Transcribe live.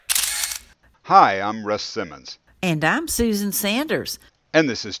Hi, I'm Russ Simmons. And I'm Susan Sanders. And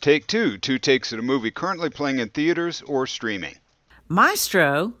this is Take Two, two takes at a movie currently playing in theaters or streaming.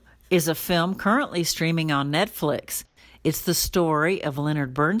 Maestro is a film currently streaming on Netflix. It's the story of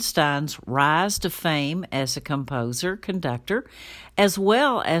Leonard Bernstein's rise to fame as a composer, conductor, as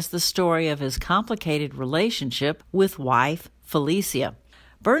well as the story of his complicated relationship with wife Felicia.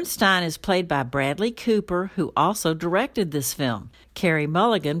 Bernstein is played by Bradley Cooper, who also directed this film. Carey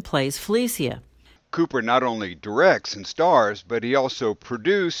Mulligan plays Felicia. Cooper not only directs and stars, but he also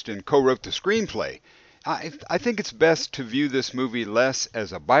produced and co-wrote the screenplay. I think it's best to view this movie less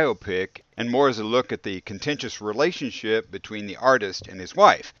as a biopic and more as a look at the contentious relationship between the artist and his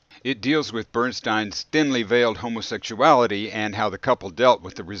wife. It deals with Bernstein's thinly veiled homosexuality and how the couple dealt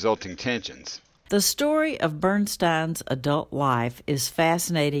with the resulting tensions. The story of Bernstein's adult life is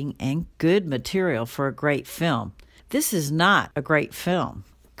fascinating and good material for a great film. This is not a great film.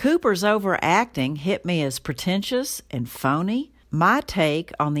 Cooper's overacting hit me as pretentious and phony. My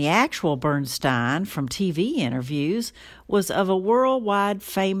take on the actual Bernstein from TV interviews was of a worldwide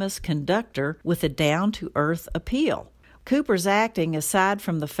famous conductor with a down-to-earth appeal. Cooper's acting, aside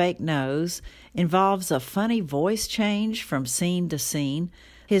from the fake nose, involves a funny voice change from scene to scene.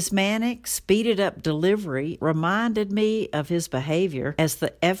 His manic, speeded-up delivery reminded me of his behavior as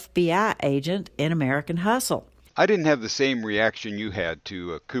the FBI agent in American Hustle. I didn't have the same reaction you had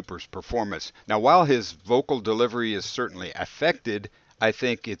to Cooper's performance. Now, while his vocal delivery is certainly affected, I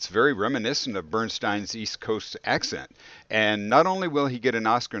think it's very reminiscent of Bernstein's East Coast accent. And not only will he get an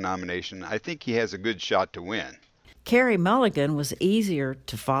Oscar nomination, I think he has a good shot to win. Carey Mulligan was easier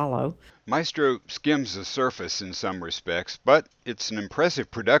to follow. Maestro skims the surface in some respects, but it's an impressive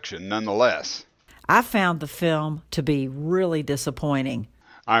production nonetheless. I found the film to be really disappointing.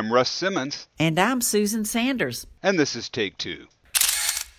 I'm Russ Simmons. And I'm Susan Sanders. And this is Take Two.